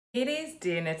It is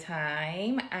dinner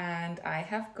time and I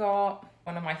have got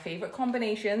one of my favorite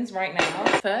combinations right now.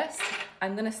 First,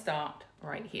 I'm gonna start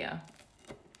right here.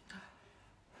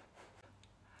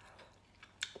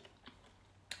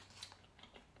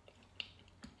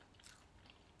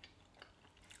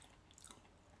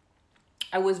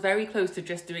 I was very close to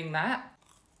just doing that.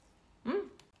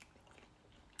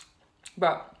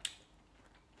 But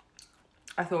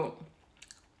I thought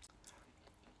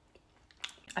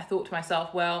to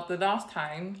myself, well, the last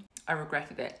time I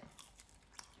regretted it.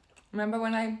 Remember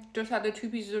when I just had the 2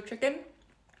 pieces of chicken?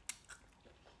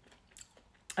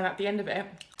 And at the end of it,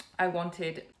 I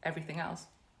wanted everything else.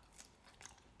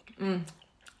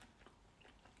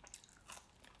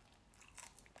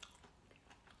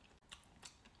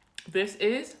 This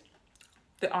is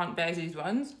the Aunt Bessie's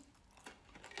ones.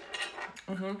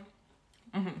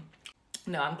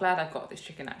 No, I'm glad I've got this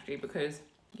chicken actually, because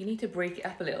you need to break it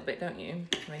up a little bit, don't you,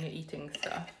 when you're eating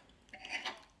stuff.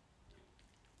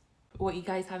 What are you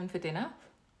guys having for dinner?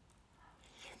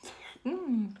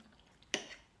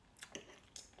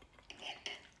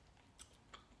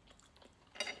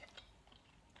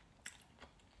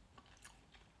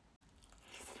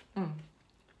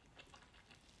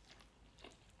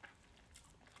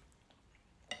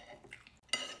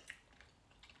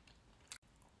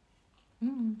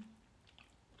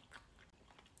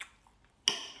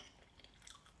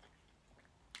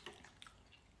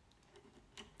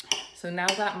 So now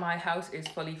that my house is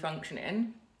fully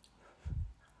functioning,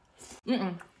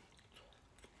 the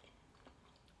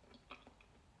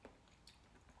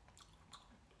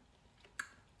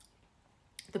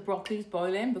broccoli's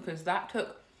boiling because that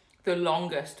took the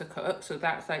longest to cook. So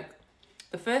that's like,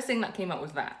 the first thing that came up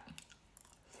was that.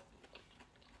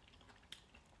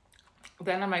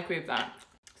 Then I microwaved that.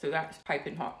 So that's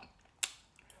piping hot.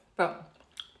 But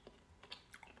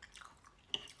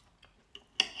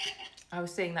I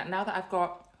was saying that now that I've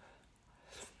got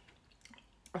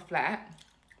a flat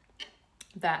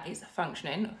that is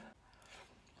functioning,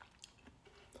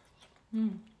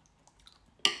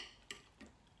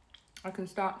 I can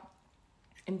start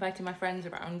inviting my friends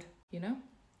around, you know?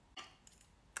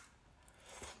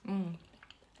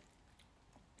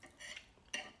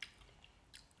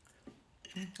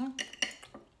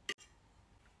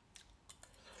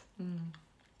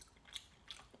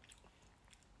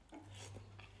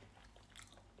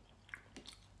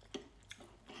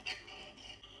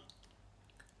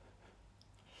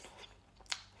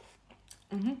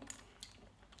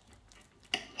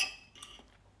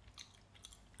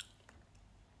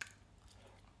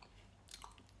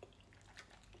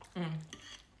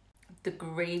 The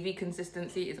gravy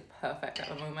consistency is perfect at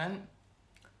the moment.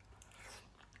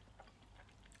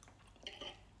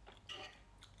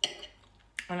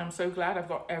 And I'm so glad I've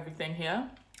got everything here.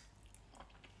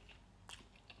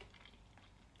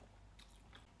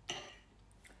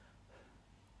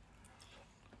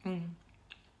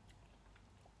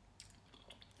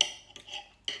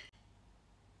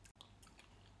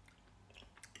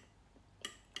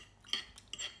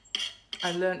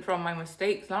 I learned from my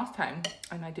mistakes last time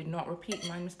and I did not repeat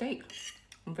my mistake.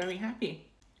 I'm very happy.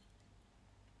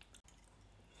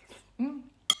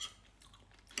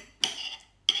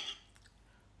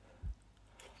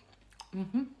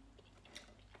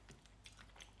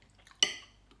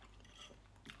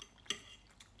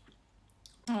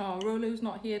 Oh, Rolo's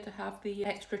not here to have the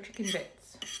extra chicken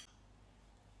bits.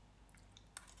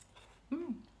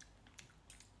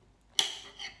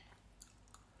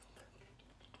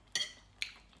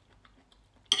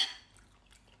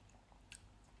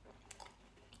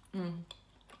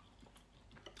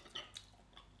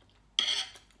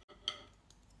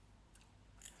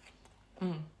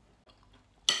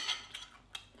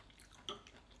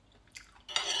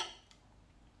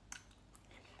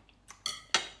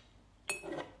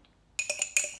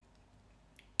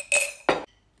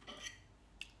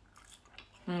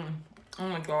 Oh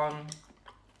my god.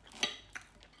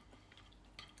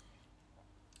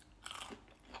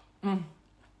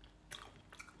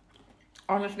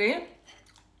 Honestly,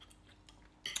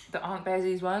 the Aunt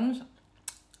Bessie's ones,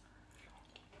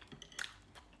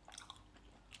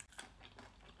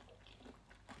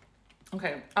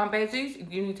 okay, Aunt Bessie's,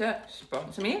 you need to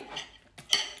sponsor me.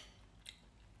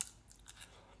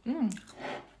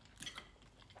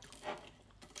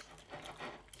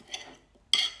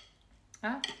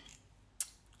 Huh?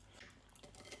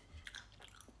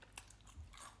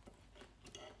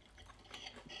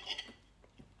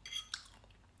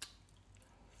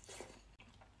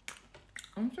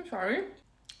 I'm so sorry.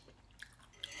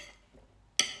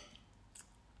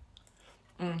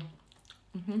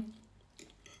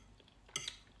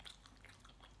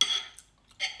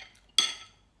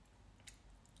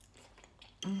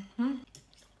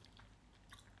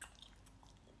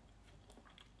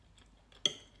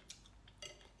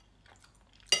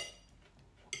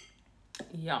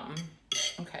 Yum.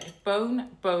 Okay,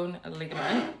 bone,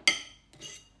 ligament.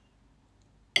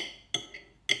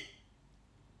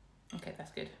 Okay,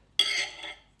 that's good.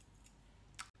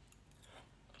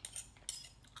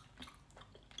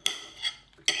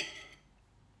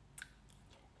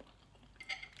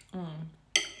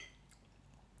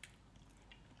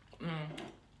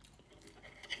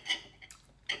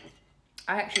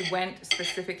 I actually went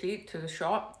specifically to the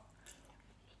shop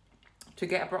to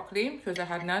get a broccoli because I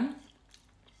had none.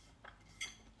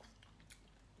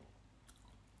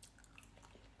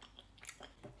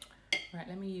 Right,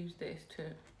 let me use this to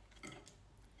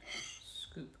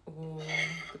scoop all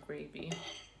the gravy.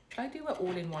 Should I do it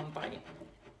all in one bite?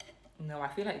 No, I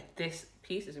feel like this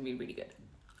piece is gonna be really good.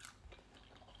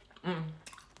 Mm.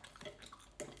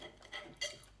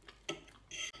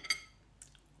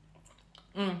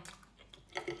 Mm.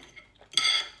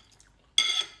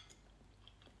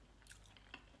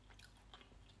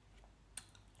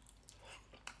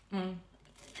 Mm.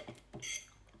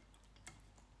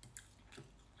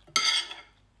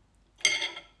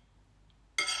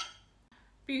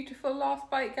 Beautiful last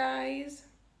bite, guys.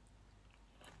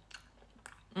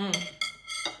 Mm.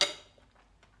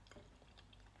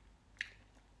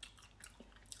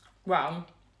 Wow.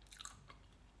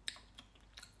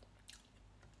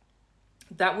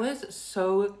 That was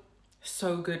so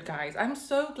good, guys. I'm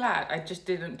so glad I just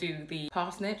didn't do the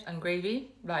parsnips and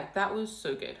gravy. Like, that was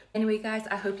so good. Anyway, guys,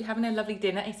 I hope you're having a lovely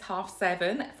dinner. It's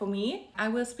 7:30 for me. I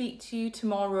will speak to you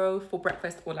tomorrow for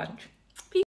breakfast or lunch.